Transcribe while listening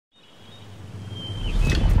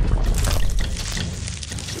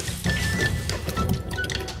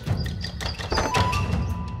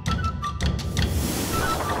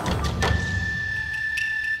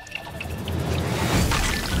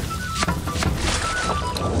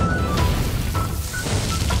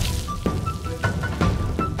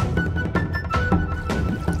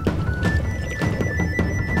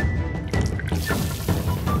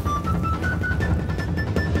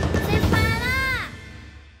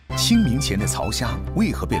清明前的曹虾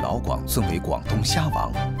为何被老广尊为广东虾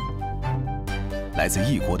王？来自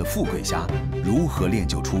异国的富贵虾如何练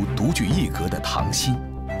就出独具一格的糖心？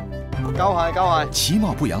交蟹！其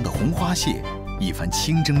貌不扬的红花蟹，一番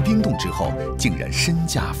清蒸冰冻之后，竟然身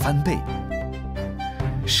价翻倍。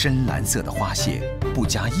深蓝色的花蟹不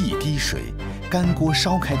加一滴水，干锅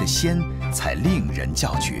烧开的鲜才令人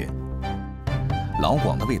叫绝。老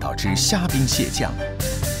广的味道之虾冰蟹酱。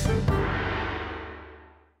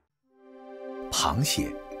螃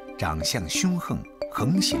蟹长相凶横，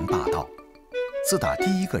横行霸道。自打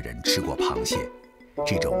第一个人吃过螃蟹，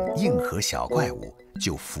这种硬核小怪物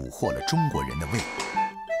就俘获了中国人的胃。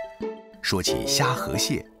说起虾和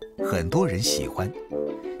蟹，很多人喜欢，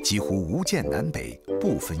几乎无鉴南北，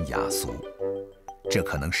不分雅俗。这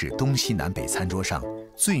可能是东西南北餐桌上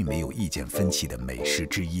最没有意见分歧的美食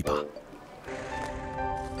之一吧。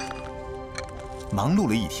忙碌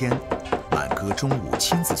了一天，满哥中午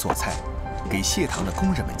亲自做菜，给蟹塘的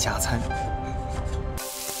工人们加餐。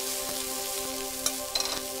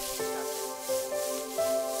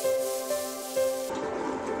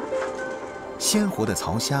鲜活的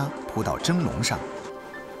曹虾铺到蒸笼上，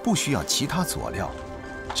不需要其他佐料，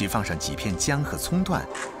只放上几片姜和葱段，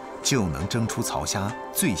就能蒸出曹虾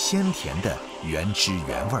最鲜甜的原汁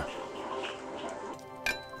原味儿。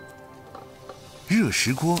热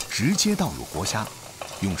石锅直接倒入活虾，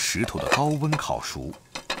用石头的高温烤熟。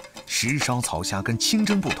石烧曹虾跟清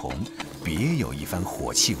蒸不同，别有一番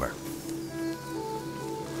火气味儿。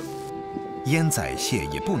烟仔蟹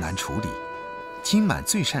也不难处理，金满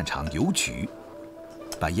最擅长油焗。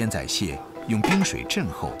把烟仔蟹用冰水浸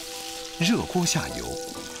后，热锅下油，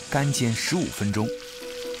干煎15分钟，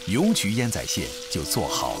油焗烟仔蟹就做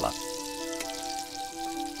好了。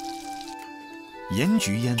盐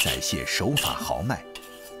焗烟仔蟹手法豪迈，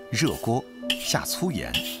热锅下粗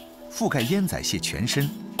盐，覆盖烟仔蟹全身，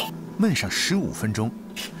焖上15分钟，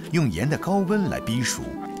用盐的高温来逼熟，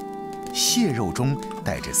蟹肉中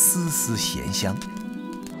带着丝丝咸香。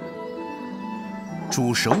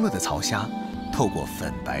煮熟了的曹虾，透过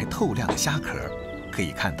粉白透亮的虾壳，可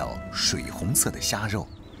以看到水红色的虾肉，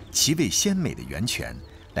其味鲜美的源泉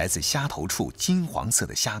来自虾头处金黄色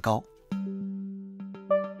的虾膏。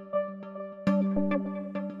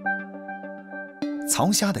曹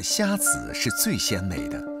虾的虾籽是最鲜美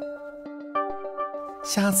的，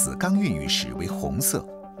虾籽刚孕育时为红色，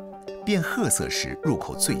变褐色时入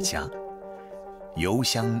口最佳，油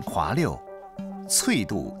香滑溜，脆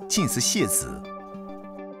度近似蟹籽。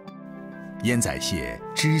烟仔蟹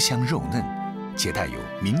汁香肉嫩，且带有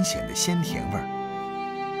明显的鲜甜味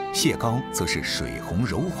儿。蟹膏则是水红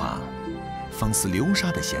柔滑，仿似流沙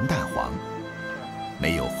的咸蛋黄，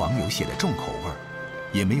没有黄油蟹的重口味儿，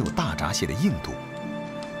也没有大闸蟹的硬度，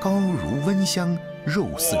膏如温香，肉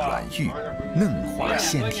似软玉，嫩滑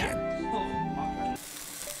鲜甜。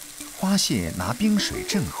花蟹拿冰水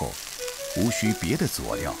浸后，无需别的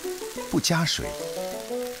佐料，不加水，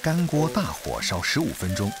干锅大火烧15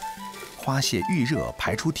分钟。花蟹遇热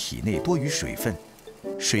排出体内多余水分，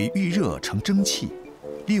水遇热成蒸汽，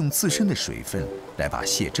利用自身的水分来把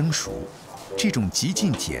蟹蒸熟。这种极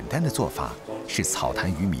尽简单的做法是草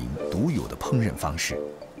滩渔民独有的烹饪方式。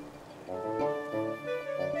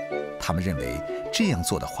他们认为这样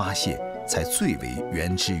做的花蟹才最为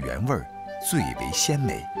原汁原味，最为鲜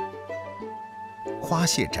美。花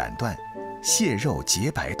蟹斩断，蟹肉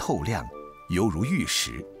洁白透亮，犹如玉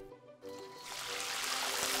石。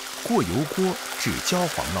过油锅至焦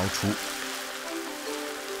黄捞出，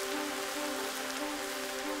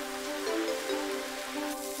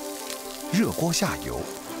热锅下油，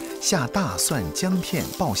下大蒜、姜片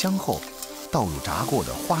爆香后，倒入炸过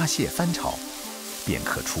的花蟹翻炒，便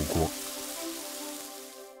可出锅。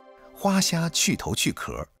花虾去头去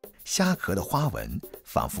壳，虾壳的花纹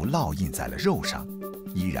仿佛烙印在了肉上，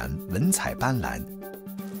依然文彩斑斓。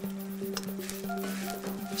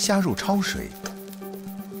虾肉焯水。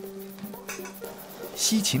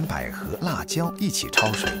西芹、百合、辣椒一起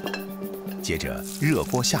焯水，接着热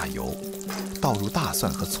锅下油，倒入大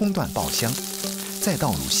蒜和葱段爆香，再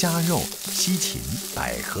倒入虾肉、西芹、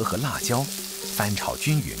百合和辣椒，翻炒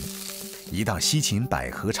均匀。一道西芹百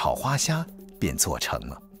合炒花虾便做成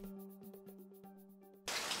了。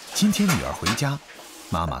今天女儿回家，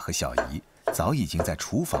妈妈和小姨早已经在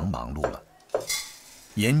厨房忙碌了。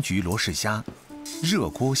盐焗罗氏虾，热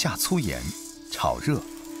锅下粗盐，炒热。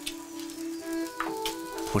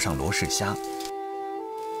铺上罗氏虾，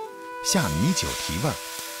下米酒提味儿，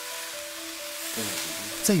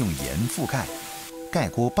再用盐覆盖，盖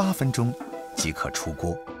锅8分钟即可出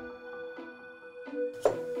锅。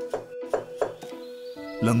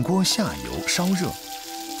冷锅下油烧热，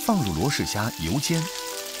放入罗氏虾油煎，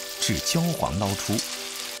至焦黄捞出，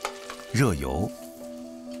热油，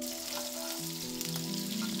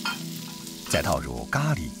再倒入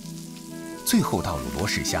咖喱，最后倒入罗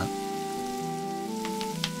氏虾，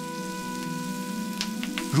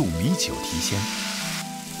入米酒提鲜。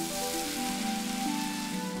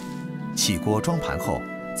起锅装盘后，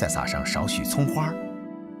再撒上少许葱花，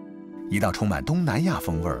一道充满东南亚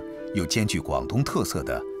风味儿又兼具广东特色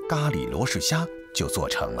的咖喱罗氏虾就做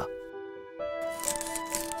成了。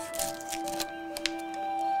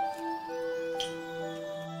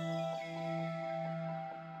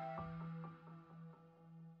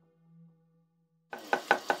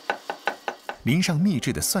淋上秘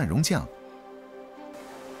制的蒜蓉酱，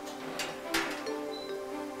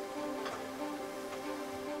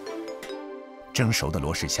蒸熟的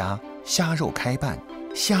罗氏虾，虾肉开瓣，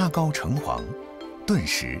虾膏橙黄，顿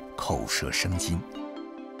时口舌生津。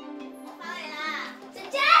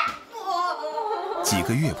几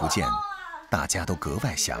个月不见，大家都格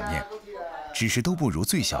外想念，只是都不如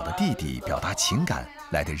最小的弟弟表达情感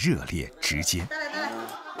来得热烈直接。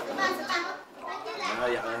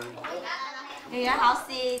日日考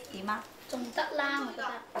試點啊？仲得啦，我覺得。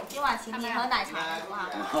因為前面喝奶茶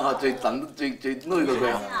好啊。最等最累過佢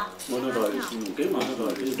啊！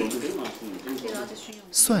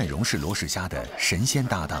蒜蓉是罗氏虾的神仙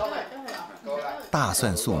搭档，大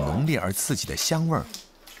蒜素浓烈而刺激的香味儿，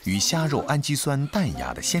与虾肉氨基酸淡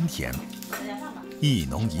雅的鲜甜，一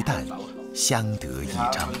浓一淡，相得益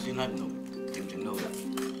彰。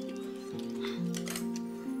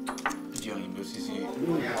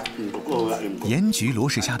盐焗罗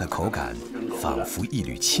氏虾的口感仿佛一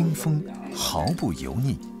缕清风，毫不油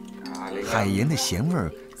腻，海盐的咸味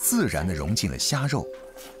儿自然地融进了虾肉，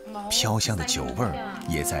飘香的酒味儿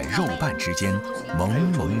也在肉瓣之間朦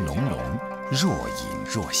朦朧朧，若隐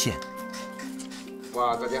若現。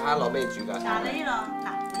哇！嗰隻蝦攞咩煮㗎？咖喱咯，嗱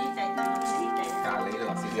呢隻都呢隻。咖喱落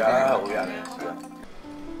少少，好呀。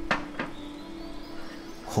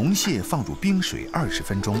红蟹放入冰水20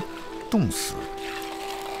分钟，冻死。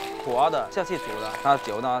活的下去煮了，它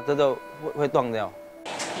久呢这就会断掉。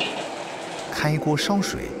开锅烧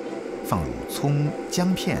水，放入葱、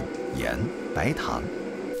姜片、盐、白糖。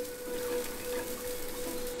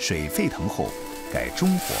水沸腾后，改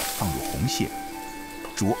中火放入红蟹，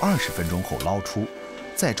煮20分钟后捞出，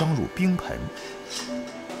再装入冰盆。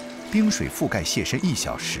冰水覆盖蟹身1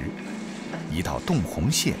小时，一道冻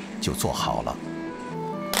红蟹就做好了。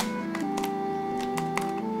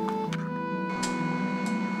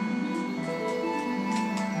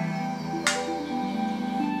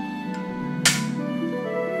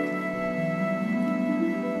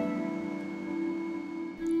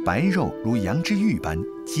白肉如羊脂玉般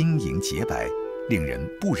晶莹洁白，令人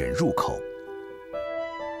不忍入口。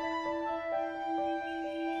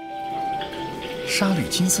沙律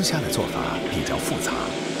金丝虾的做法比较复杂，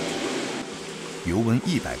油温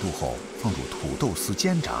100度后放入土豆丝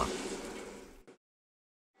煎炸，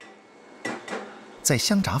在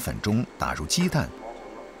香炸粉中打入鸡蛋，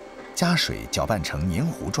加水搅拌成黏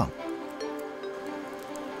糊状。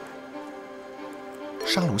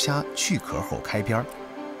沙卢虾去壳后开边，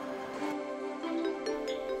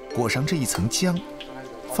裹上这一层浆，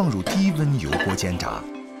放入低温油锅煎炸。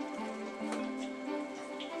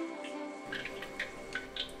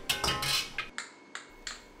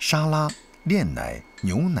沙拉、炼奶、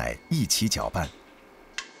牛奶一起搅拌，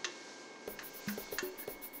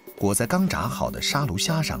裹在刚炸好的沙卢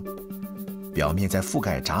虾上，表面再覆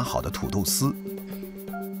盖炸好的土豆丝。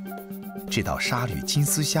这道沙律金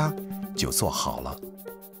丝虾就做好了。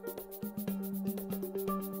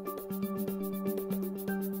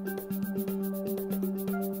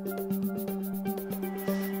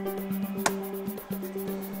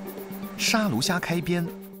沙卢虾开边，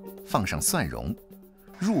放上蒜蓉，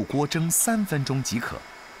入锅蒸3分钟即可。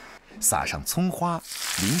撒上葱花，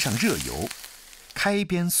淋上热油，开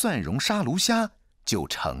边蒜蓉沙卢虾就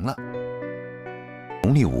成了。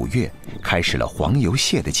农历5月开始了黄油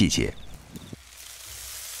蟹的季节，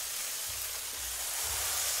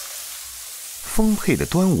丰沛的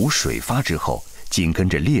端午水发之后，紧跟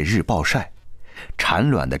着烈日暴晒，产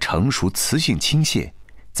卵的成熟雌性青蟹，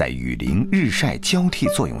在雨淋、日晒交替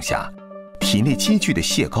作用下，体内积聚的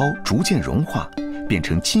蟹膏逐渐融化，变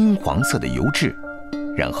成金黄色的油质，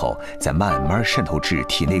然后再慢慢渗透至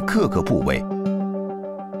体内各个部位。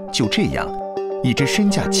就这样，一只身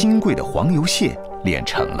价金贵的黄油蟹炼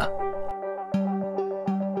成了。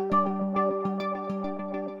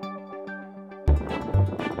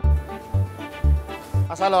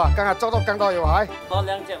阿細路啊，今日捉到更多要蟹。攞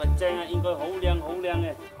2隻嚟蒸啊，應該好靚好靚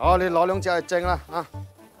嘅。好，你攞2隻嚟蒸啦啊！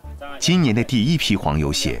今年的第一批黄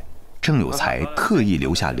油蟹，郑有才特意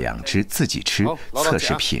留下2只自己吃，测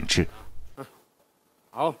试品质。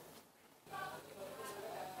好。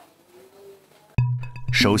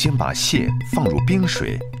首先把蟹放入冰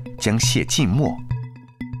水，将蟹浸沒。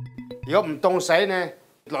如果唔凍死呢，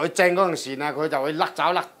落去蒸嗰陣時呢，佢就會甩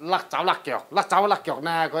手甩腳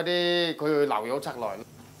呢，嗰啲佢會流油出來。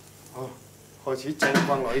好，開始蒸，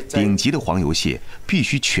放落去蒸。頂級的黃油蟹必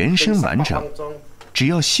須全身完整，只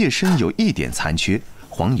要蟹身有一點殘缺，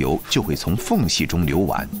黃油就會從縫隙中流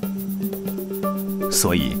完。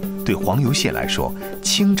所以對黃油蟹來說，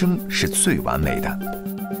清蒸是最完美的。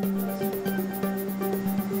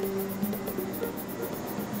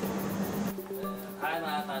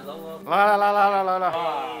來，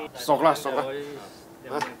熟啦，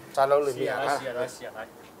大佬裏面啊！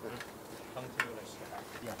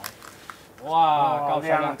哇，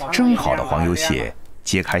蒸好的黃油蟹，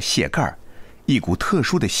揭開蟹蓋，一股特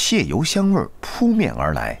殊的蟹油香味撲面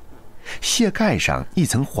而來。蟹蓋上一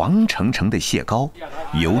層黃澄澄的蟹膏，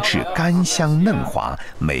油質甘香嫩滑，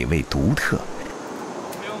美味獨特。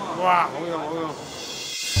哇，好用好用！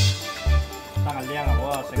但係靚啊，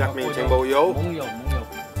我入面全部油。冇油。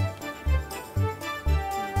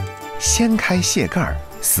掀開蟹蓋，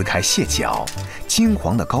撕開蟹腳，金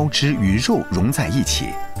黃的膏汁與肉融在一起，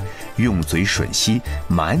用嘴吮吸，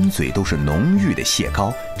滿嘴都是濃郁的蟹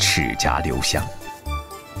膏，齒頰留香。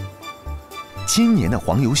今年的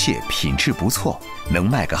黃油蟹品質不錯，能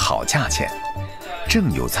賣個好價錢。鄭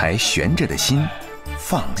有才懸着的心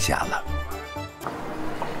放下了。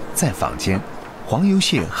在坊間，黃油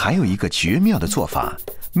蟹還有一個絕妙的做法：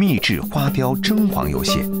秘製花雕蒸黃油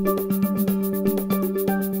蟹。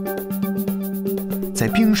在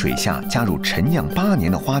冰水下加入陳釀8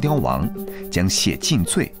年的花雕王，將蟹浸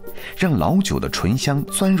醉，讓老酒的醇香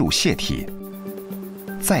鑽入蟹體，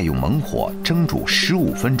再用猛火蒸煮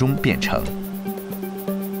15分鐘變成。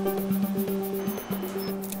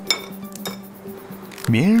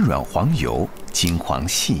綿軟黃油，金黃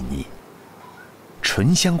細膩，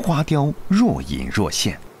醇香花雕若隱若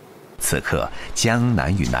現。此刻江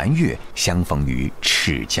南與南粵相逢於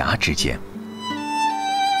齒頰之間。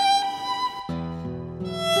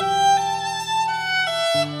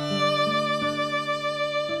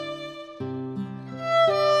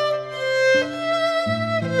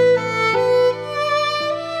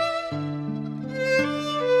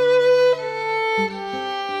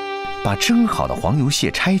把蒸好的黃油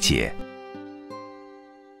蟹拆解，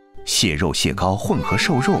蟹肉蟹膏混合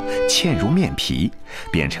瘦肉嵌入面皮，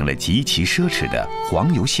變成了極其奢侈的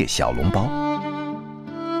黃油蟹小籠包。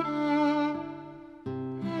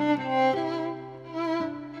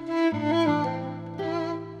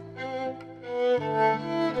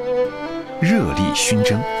熱力燻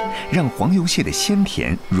蒸，讓黃油蟹的鮮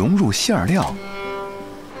甜融入餡料。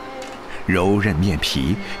柔韌面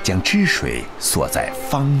皮將汁水鎖在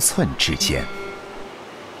方寸之間。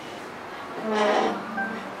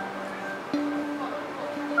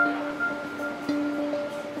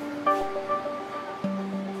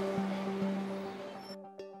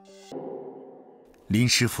林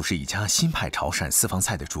師傅是一家新派潮汕私房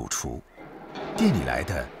菜的主廚，店裡來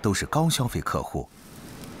的都是高消費客戶。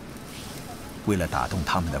為了打動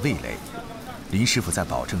他們的味蕾，林師傅在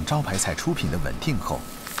保證招牌菜出品的穩定後，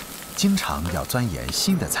經常要鑽研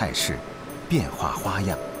新的菜式，變化花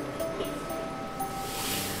樣。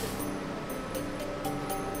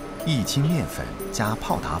1斤麵粉加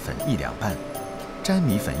泡打粉1兩半，粘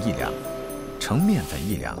米粉1兩，澄麵粉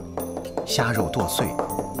1兩，蝦肉剁碎，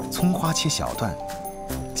蔥花切小段，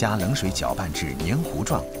加冷水攪拌至黏糊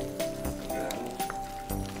狀，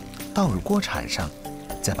倒入鍋鏟上，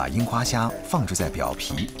再把櫻花蝦放置在表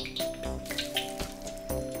皮。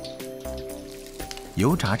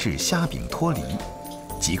油炸至蝦餅脫離，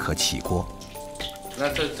即可起鍋。那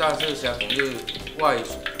这炸这个虾饼就是外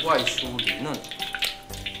酥里嫩，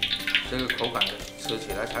这个口感吃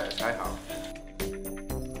起来才好。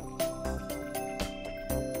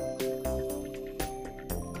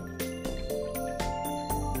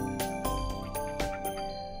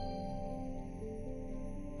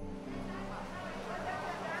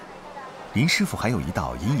林師傅還有一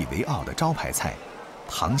道引以為傲的招牌菜——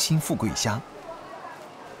溏心富貴蝦。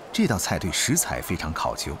這道菜對食材非常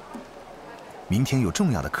考究。明天有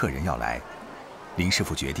重要的客人要來，林師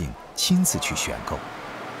傅決定親自去選購。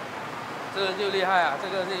這個就厲害啊！這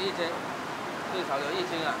個是1斤，最少有1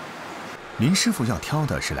斤啊。林師傅要挑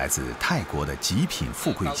的是來自泰國的極品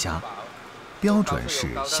富貴蝦，標準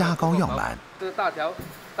是蝦膏要滿。這個大條，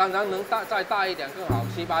當然能再大一點更好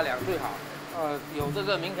，7、8兩最好。有這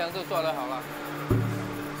個明天就做得好了。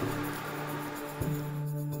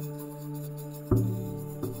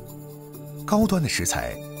高端的食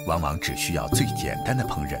材往往只需要最简单的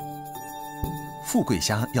烹饪。富贵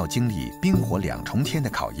虾要经历冰火2重天的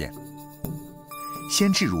考验，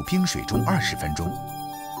先置入冰水中20分钟，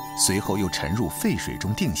随后又沉入沸水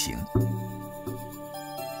中定型。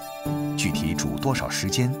具体煮多少时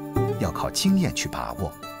间，要靠经验去把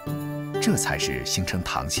握，这才是形成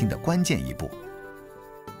溏心的关键一步。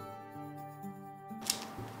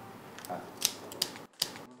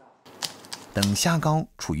等虾膏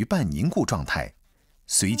处于半凝固状态，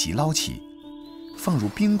随即捞起，放入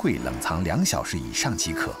冰柜冷藏2小时以上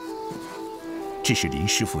即可。这是林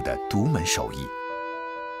师傅的独门手艺。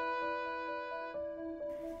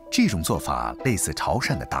这种做法类似潮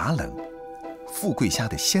汕的打冷，富贵虾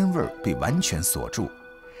的鲜味被完全锁住，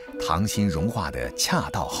溏心融化得恰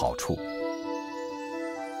到好处。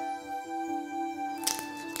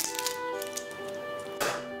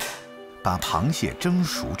把螃蟹蒸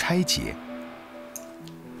熟拆解，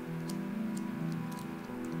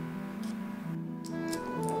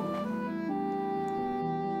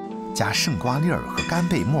加胜瓜粒儿和干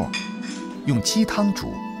贝末，用鸡汤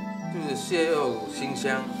煮。就是蟹肉清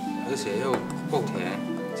香，而且又够甜，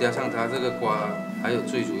加上它这个瓜，还有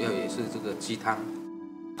最主要也是这个鸡汤。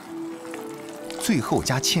最后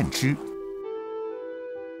加芡汁。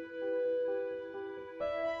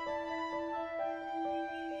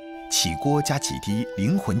起锅加几滴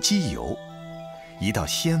灵魂鸡油，一道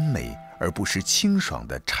鲜美而不失清爽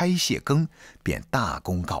的拆蟹羹便大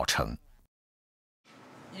功告成。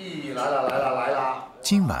来了！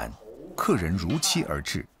今晚客人如期而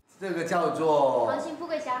至。这个叫做溏心富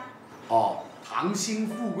贵虾。哦，溏心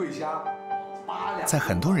富贵虾，8两。在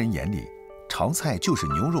很多人眼里，潮菜就是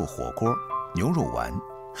牛肉火锅、牛肉丸、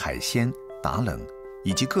海鲜、打冷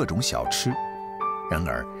以及各种小吃。然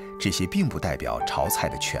而，这些并不代表潮菜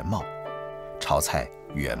的全貌。潮菜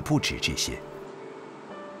远不止这些。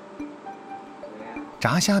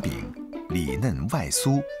炸虾饼，里嫩外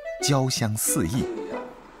酥，焦香四溢。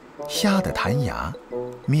虾的弹牙，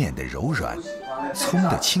面的柔软，葱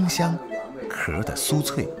的清香，壳的酥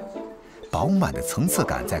脆，饱满的层次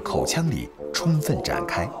感在口腔里充分展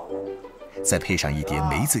开。再配上一碟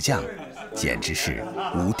梅子酱，简直是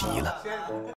无敌了。